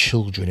bring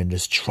children in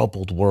this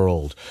troubled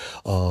world?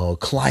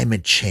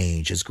 Climate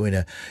change is going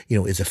to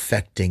is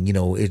affecting.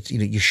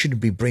 You shouldn't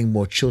be bringing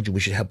more children.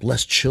 We should have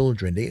less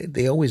children.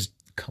 They always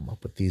come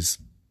up with these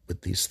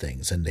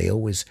things, and they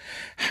always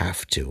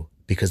have to,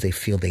 because they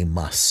feel they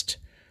must.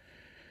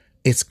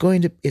 It's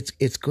going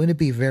to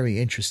be very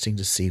interesting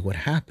to see what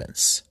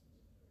happens.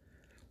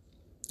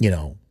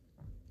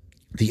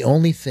 The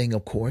only thing,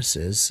 of course,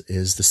 is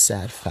the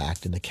sad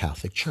fact in the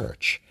Catholic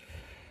Church.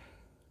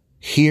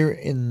 Here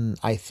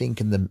I think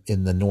in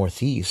the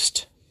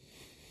Northeast,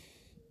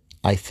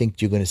 I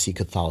think you're going to see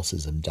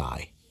Catholicism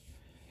die.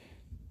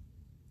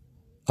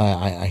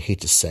 I hate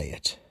to say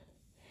it.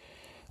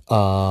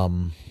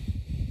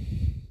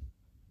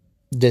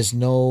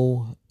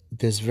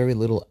 There's very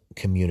little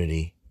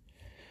community,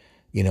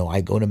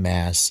 I go to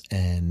Mass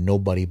and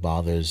nobody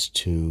bothers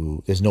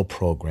there's no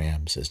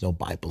programs, there's no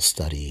Bible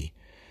study,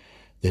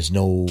 there's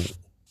no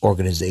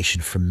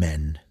organization for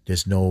men,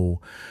 there's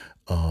no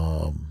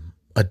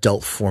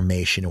adult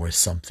formation or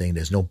something,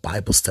 there's no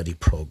Bible study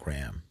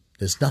program,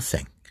 there's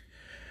nothing.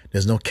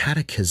 There's no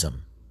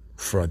catechism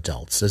for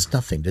adults. There's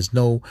nothing.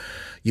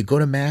 You go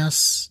to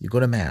Mass.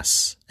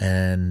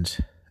 And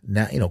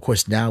now, of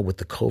course, now with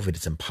the COVID,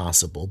 it's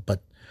impossible,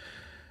 but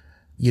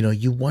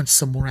you want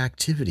some more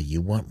activity.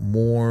 You want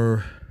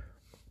more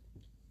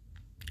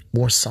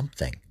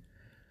something.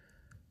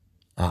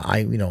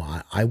 I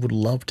would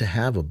love to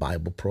have a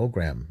Bible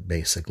program,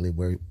 basically,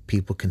 where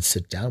people can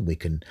sit down. We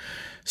can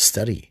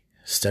study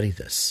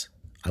this.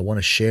 I want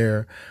to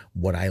share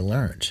what I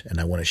learned, and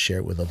I want to share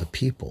it with other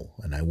people,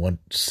 and I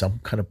want some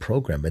kind of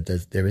program. But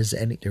there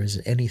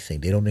isn't anything.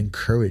 They don't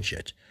encourage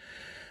it.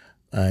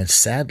 And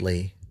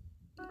sadly,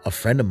 a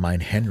friend of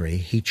mine, Henry,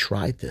 he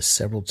tried this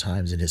several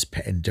times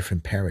in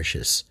different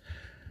parishes,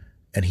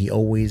 and he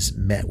always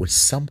met with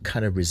some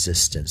kind of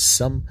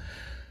resistance.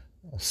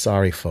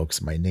 Sorry,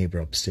 folks, my neighbor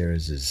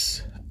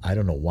upstairs I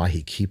don't know why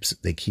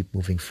they keep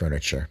moving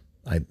furniture.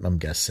 I'm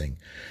guessing,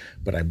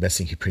 but I'm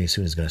guessing he pretty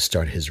soon is going to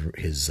start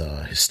his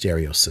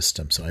stereo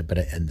system. So I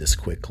better end this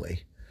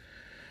quickly.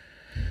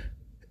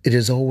 It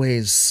is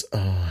always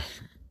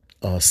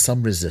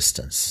some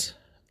resistance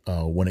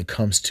when it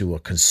comes to a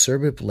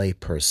conservative lay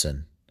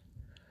person,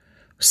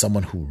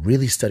 someone who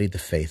really studied the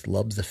faith,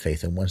 loves the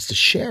faith, and wants to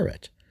share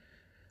it.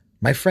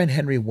 My friend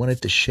Henry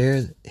wanted to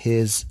share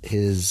his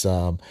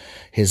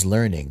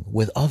learning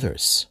with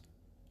others,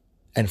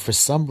 and for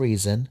some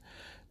reason,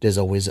 there's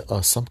always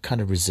some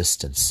kind of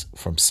resistance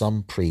from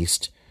some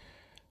priest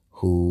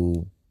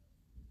who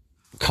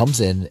comes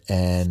in,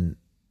 and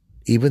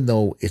even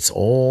though it's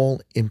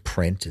all in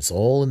print, it's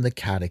all in the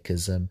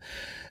catechism,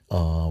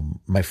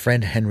 my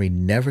friend Henry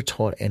never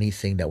taught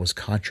anything that was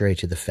contrary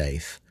to the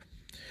faith,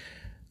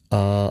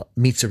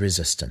 meets a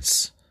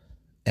resistance.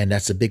 And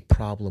that's a big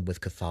problem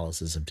with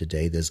Catholicism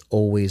today. There's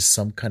always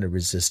some kind of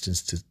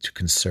resistance to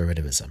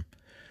conservatism,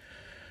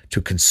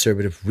 to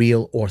conservative,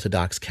 real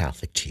Orthodox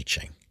Catholic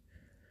teaching.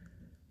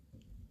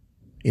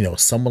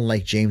 Someone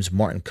like James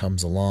Martin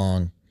comes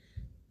along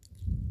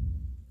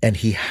and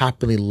he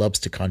happily loves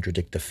to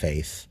contradict the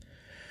faith,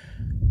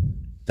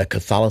 that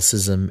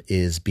Catholicism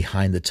is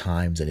behind the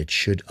times and it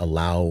should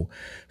allow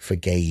for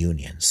gay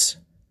unions,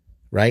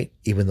 right?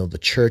 Even though the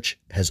church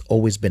has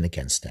always been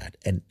against that.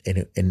 And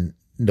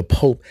the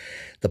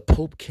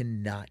Pope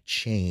cannot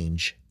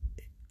change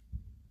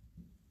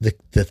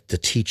the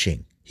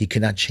teaching. He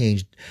cannot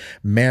change.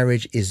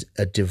 Marriage is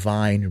a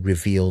divine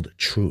revealed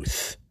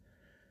truth.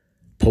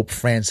 Pope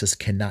Francis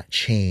cannot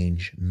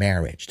change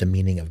marriage, the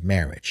meaning of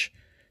marriage.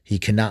 He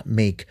cannot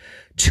make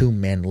two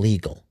men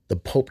legal. The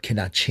Pope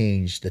cannot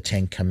change the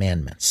Ten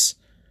Commandments.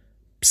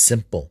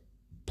 Simple,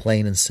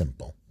 plain and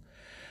simple.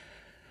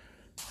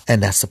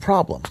 And that's the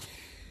problem.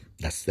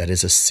 That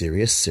is a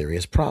serious,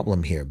 serious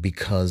problem here,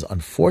 because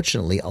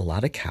unfortunately, a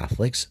lot of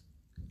Catholics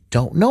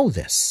don't know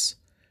this.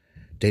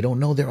 They don't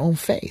know their own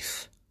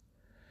faith.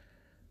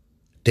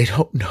 They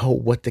don't know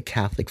what the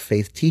Catholic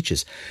faith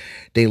teaches.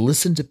 They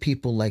listen to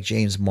people like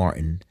James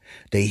Martin.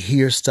 They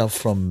hear stuff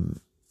from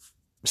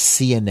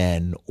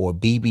CNN or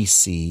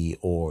BBC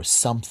or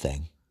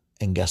something.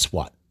 And guess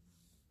what?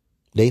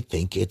 They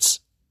think it's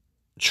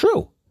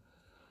true.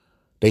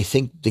 They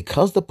think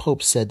because the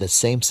Pope said that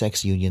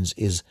same-sex unions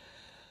is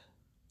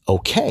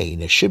okay,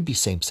 and there should be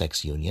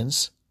same-sex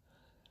unions,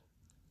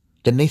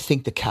 then they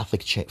think the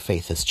Catholic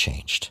faith has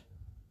changed.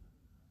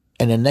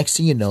 And the next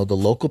thing you know, the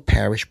local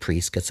parish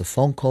priest gets a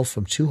phone call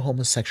from two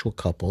homosexual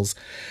couples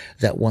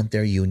that want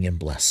their union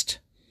blessed.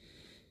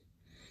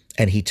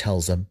 And he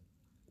tells them,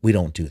 we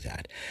don't do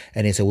that.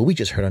 And they say, well, we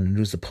just heard on the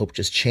news the Pope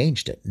just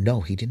changed it.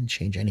 No, he didn't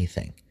change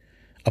anything.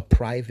 A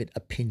private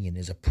opinion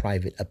is a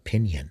private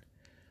opinion.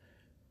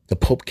 The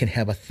Pope can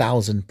have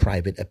 1,000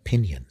 private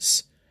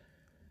opinions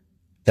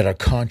that are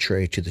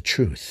contrary to the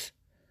truth.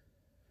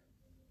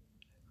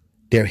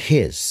 They're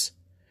his.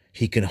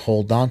 He can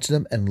hold on to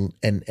them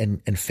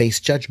and face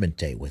Judgment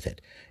Day with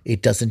it.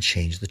 It doesn't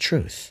change the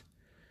truth.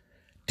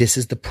 This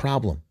is the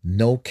problem.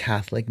 No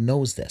Catholic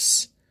knows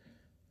this.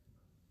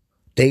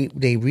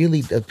 They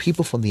really, the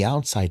people from the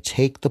outside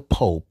take the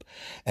Pope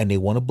and they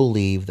want to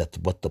believe that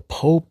what the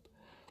Pope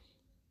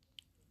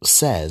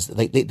says,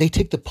 they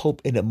take the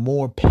Pope in a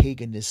more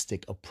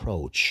paganistic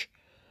approach,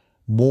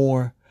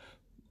 more,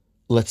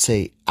 let's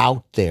say,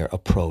 out there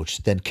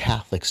approach than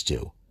Catholics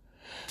do.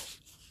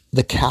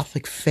 The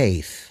Catholic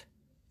faith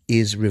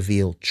is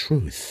revealed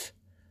truth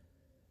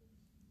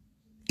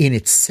in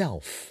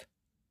itself,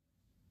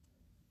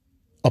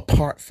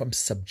 apart from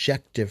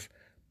subjective.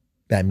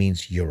 That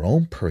means your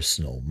own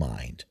personal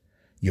mind,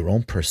 your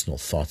own personal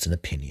thoughts and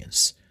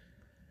opinions.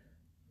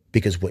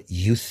 Because what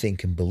you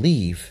think and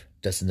believe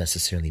doesn't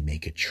necessarily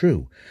make it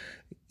true.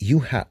 You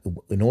have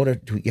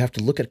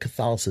to look at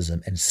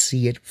Catholicism and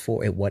see it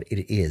for what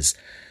it is,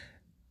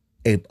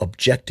 an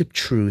objective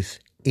truth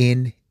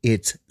in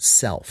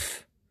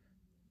itself.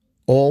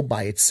 all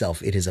by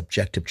itself, it is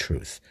objective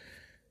truth,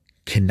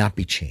 cannot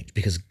be changed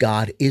because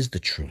God is the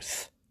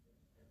truth.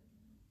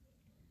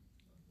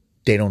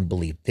 They don't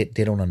believe,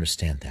 they don't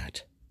understand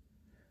that.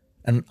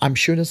 And I'm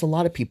sure there's a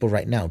lot of people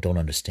right now don't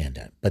understand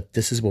that. But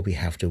this is what we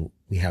have to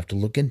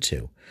look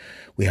into.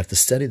 We have to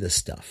study this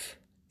stuff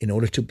in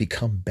order to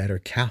become better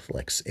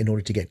Catholics, in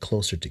order to get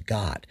closer to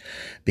God.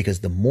 Because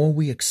the more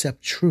we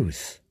accept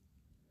truth,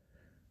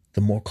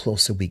 the more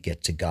closer we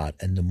get to God,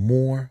 and the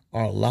more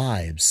our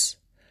lives,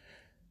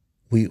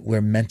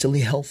 we're mentally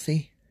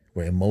healthy,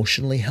 we're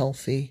emotionally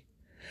healthy,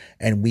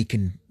 and we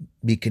can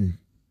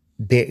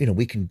bear,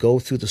 we can go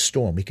through the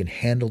storm, we can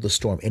handle the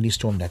storm, any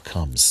storm that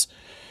comes,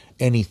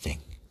 anything,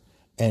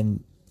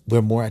 and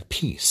we're more at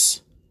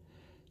peace.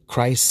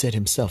 Christ said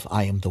himself,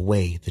 I am the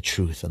way, the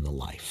truth, and the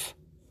life.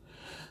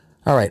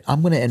 All right,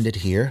 I'm going to end it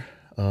here.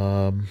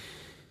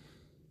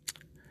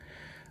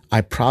 I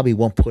probably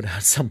won't put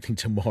out something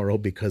tomorrow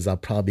because I'm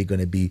probably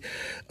going to be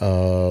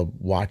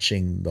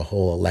watching the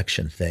whole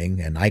election thing,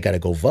 and I got to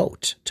go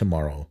vote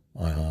tomorrow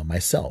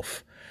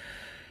myself.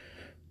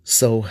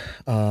 So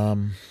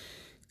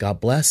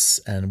God bless,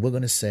 and we're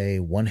going to say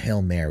one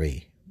Hail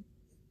Mary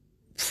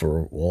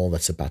for all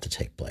that's about to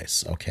take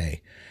place,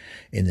 okay?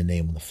 In the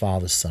name of the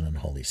Father, Son, and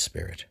Holy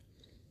Spirit.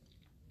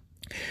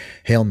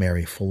 Hail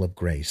Mary, full of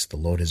grace, the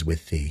Lord is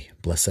with thee.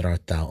 Blessed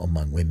art thou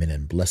among women,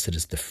 and blessed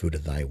is the fruit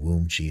of thy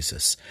womb,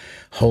 Jesus.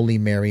 Holy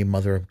Mary,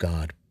 Mother of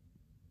God,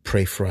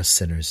 pray for us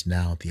sinners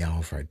now at the hour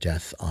of our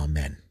death.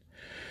 Amen.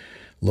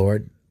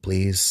 Lord,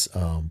 please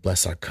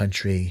bless our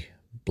country,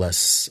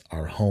 bless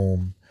our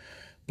home,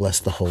 bless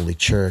the Holy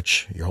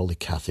Church, your Holy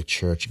Catholic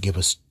Church. Give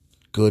us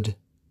good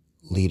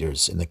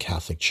leaders in the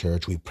Catholic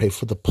Church. We pray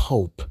for the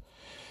Pope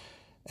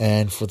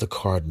and for the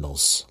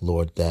cardinals,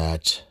 Lord,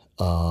 that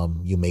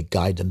you may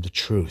guide them to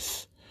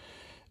truth.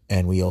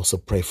 And we also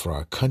pray for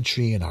our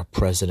country and our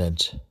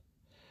president.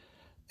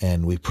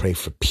 And we pray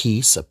for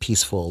peace, a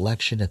peaceful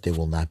election, that there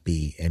will not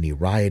be any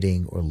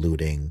rioting or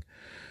looting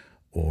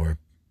or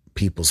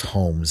people's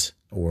homes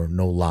or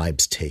no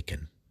lives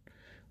taken.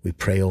 We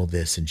pray all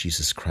this in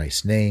Jesus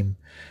Christ's name.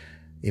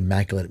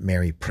 Immaculate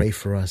Mary, pray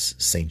for us.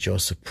 Saint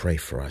Joseph, pray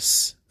for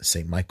us.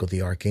 Saint Michael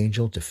the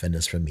Archangel, defend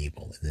us from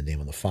evil. In the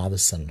name of the Father,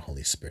 Son, and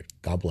Holy Spirit.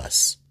 God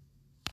bless.